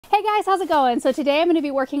Hey guys, how's it going? So today I'm going to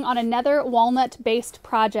be working on another walnut based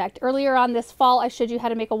project. Earlier on this fall I showed you how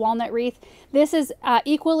to make a walnut wreath. This is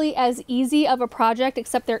equally as easy of a project,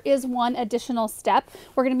 except there is one additional step.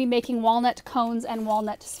 We're going to be making walnut cones and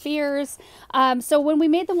walnut spheres. So when we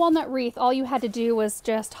made the walnut wreath, all you had to do was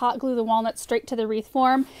just hot glue the walnut straight to the wreath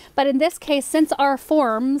form. But in this case, since our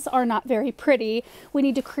forms are not very pretty, we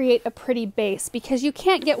need to create a pretty base, because you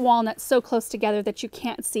can't get walnuts so close together that you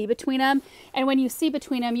can't see between them. And when you see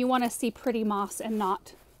between them, you want to see pretty moss and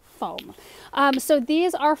not foam. So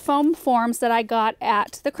these are foam forms that I got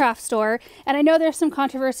at the craft store, and I know there's some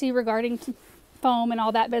controversy regarding foam and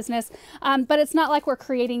all that business, but it's not like we're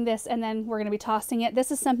creating this and then we're going to be tossing it.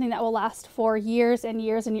 This is something that will last for years and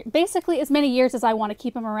years and years, basically as many years as I want to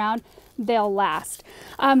keep them around, they'll last.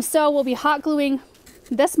 So we'll be hot gluing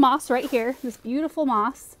this moss right here, this beautiful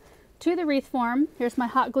moss, to the wreath form. Here's my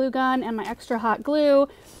hot glue gun and my extra hot glue.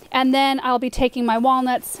 And then I'll be taking my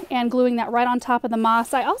walnuts and gluing that right on top of the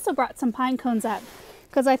moss. I also brought some pine cones up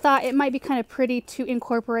because I thought it might be kind of pretty to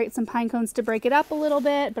incorporate some pine cones to break it up a little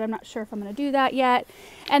bit, but I'm not sure if I'm going to do that yet.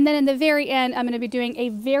 And then in the very end, I'm going to be doing a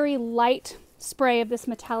very light spray of this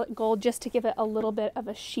metallic gold just to give it a little bit of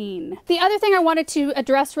a sheen. The other thing I wanted to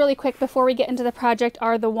address really quick before we get into the project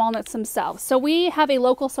are the walnuts themselves. So we have a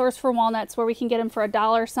local source for walnuts where we can get them for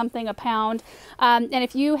 $1 something a pound. And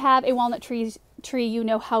if you have a walnut tree, you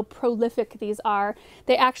know how prolific these are.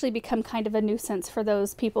 They actually become kind of a nuisance for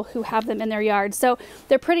those people who have them in their yard. So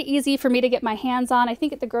they're pretty easy for me to get my hands on. I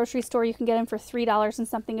think at the grocery store you can get them for $3 and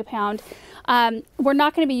something a pound. We're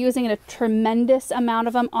not going to be using a tremendous amount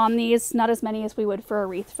of them on these, not as many as we would for a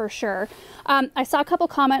wreath for sure. I saw a couple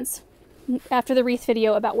comments after the wreath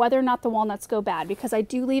video about whether or not the walnuts go bad, because I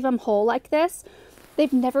do leave them whole like this.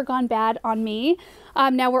 They've never gone bad on me.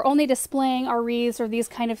 Now we're only displaying our wreaths or these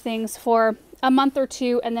kind of things for a month or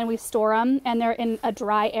two, and then we store them and they're in a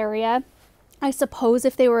dry area. I suppose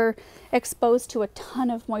if they were exposed to a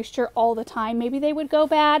ton of moisture all the time, maybe they would go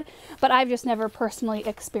bad, but I've just never personally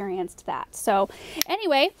experienced that. So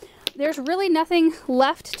anyway, there's really nothing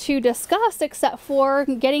left to discuss except for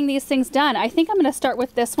getting these things done. I think I'm going to start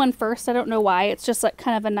with this one first. I don't know why. It's just like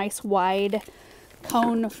kind of a nice wide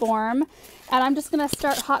cone form. And I'm just going to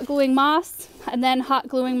start hot gluing moss and then hot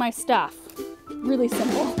gluing my stuff. Really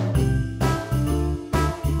simple.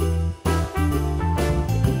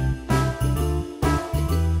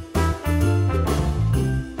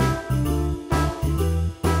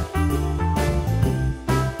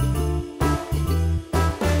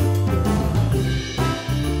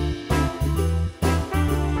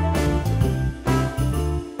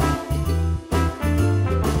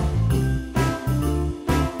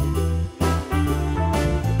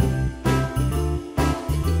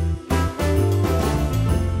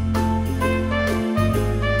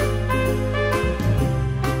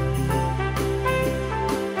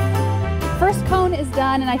 First cone is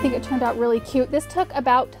done, and I think it turned out really cute. This took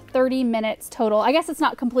about 30 minutes total. I guess it's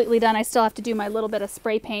not completely done. I still have to do my little bit of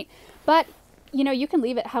spray paint, but you know, you can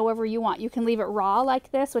leave it however you want. You can leave it raw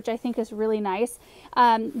like this, which I think is really nice.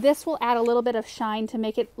 This will add a little bit of shine to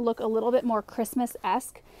make it look a little bit more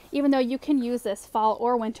Christmas-esque. Even though you can use this fall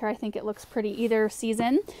or winter, I think it looks pretty either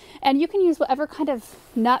season. And you can use whatever kind of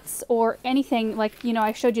nuts or anything, like, you know,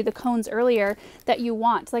 I showed you the cones earlier, that you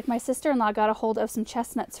want. Like my sister-in-law got a hold of some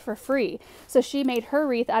chestnuts for free. So she made her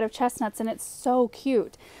wreath out of chestnuts, and it's so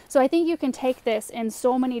cute. So I think you can take this in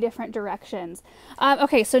so many different directions.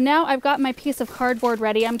 Okay, so now I've got my piece of cardboard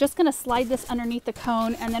ready. I'm just gonna slide this underneath the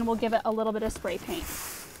cone, and then we'll give it a little bit of spray paint.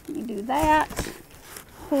 Let me do that.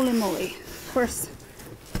 Holy moly. Of course,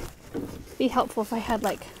 be helpful if I had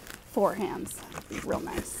like 4 hands. Real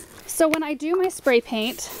nice. So when I do my spray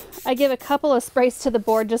paint, I give a couple of sprays to the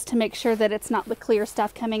board just to make sure that it's not the clear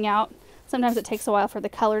stuff coming out. Sometimes it takes a while for the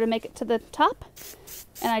color to make it to the top,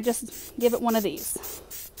 and I just give it one of these.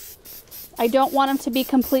 I don't want them to be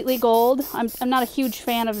completely gold. I'm not a huge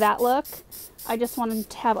fan of that look. I just want them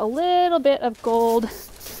to have a little bit of gold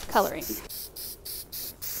coloring.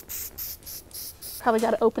 Probably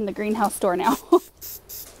got to open the greenhouse door now.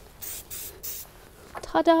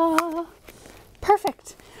 Ta-da!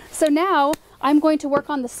 Perfect. So now I'm going to work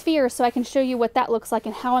on the sphere so I can show you what that looks like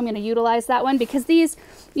and how I'm going to utilize that one, because these,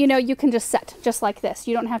 you know, you can just set just like this.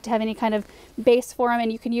 You don't have to have any kind of base for them,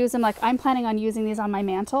 and you can use them like I'm planning on using these on my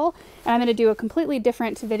mantle, and I'm going to do a completely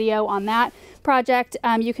different video on that project.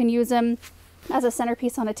 You can use them as a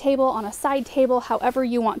centerpiece on a table, on a side table, however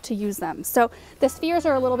you want to use them. So the spheres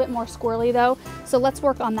are a little bit more squirrely though, so let's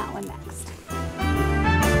work on that one next.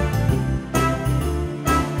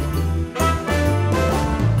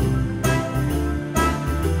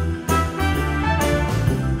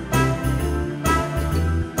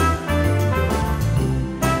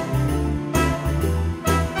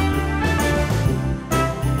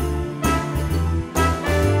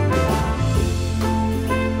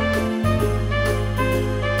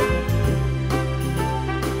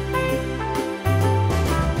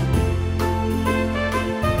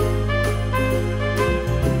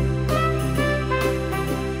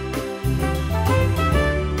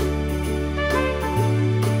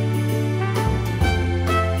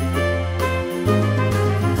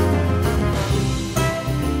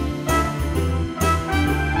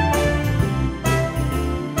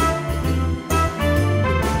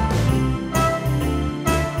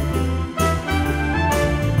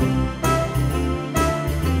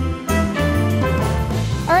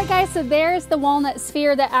 right, guys, so there's the walnut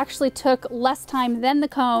sphere that actually took less time than the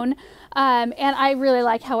cone. And I really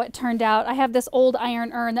like how it turned out. I have this old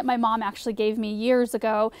iron urn that my mom actually gave me years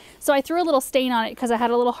ago. So I threw a little stain on it because I had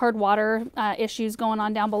a little hard water issues going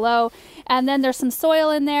on down below. And then there's some soil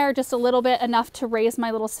in there, just a little bit, enough to raise my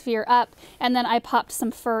little sphere up. And then I popped some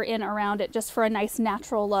fur in around it just for a nice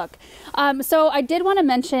natural look. So I did want to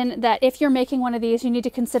mention that if you're making one of these, you need to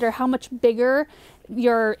consider how much bigger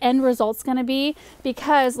your end result's going to be,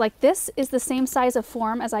 because like this is the same size of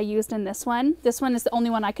form as I used in this one. This one is the only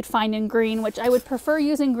one I could find in green, which I would prefer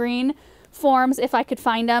using green forms if I could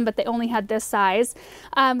find them, but they only had this size.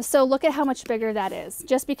 So look at how much bigger that is,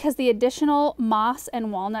 just because the additional moss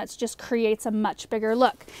and walnuts just creates a much bigger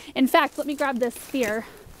look. In fact, let me grab this sphere.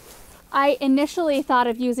 I initially thought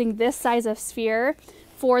of using this size of sphere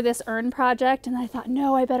for this urn project, and I thought,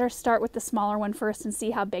 no, I better start with the smaller one first and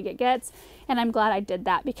see how big it gets. And I'm glad I did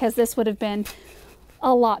that, because this would have been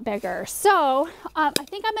a lot bigger. So I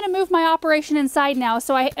think I'm going to move my operation inside now.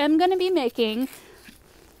 So I am going to be making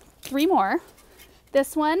 3 more.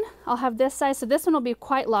 This one, I'll have this size, so this one will be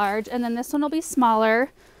quite large, and then this one will be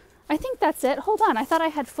smaller. I think that's it. Hold on, I thought I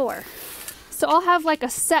had 4. So I'll have like a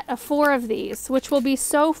set of 4 of these, which will be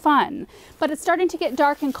so fun. But it's starting to get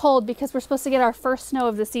dark and cold because we're supposed to get our first snow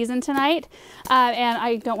of the season tonight. And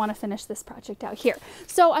I don't want to finish this project out here.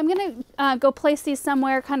 So I'm going to go place these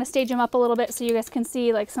somewhere, kind of stage them up a little bit so you guys can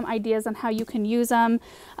see like some ideas on how you can use them.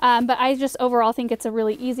 But I just overall think it's a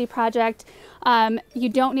really easy project. You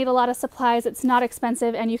don't need a lot of supplies. It's not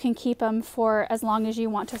expensive, and you can keep them for as long as you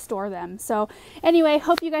want to store them. So anyway,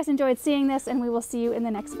 hope you guys enjoyed seeing this, and we will see you in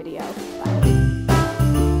the next video. Bye.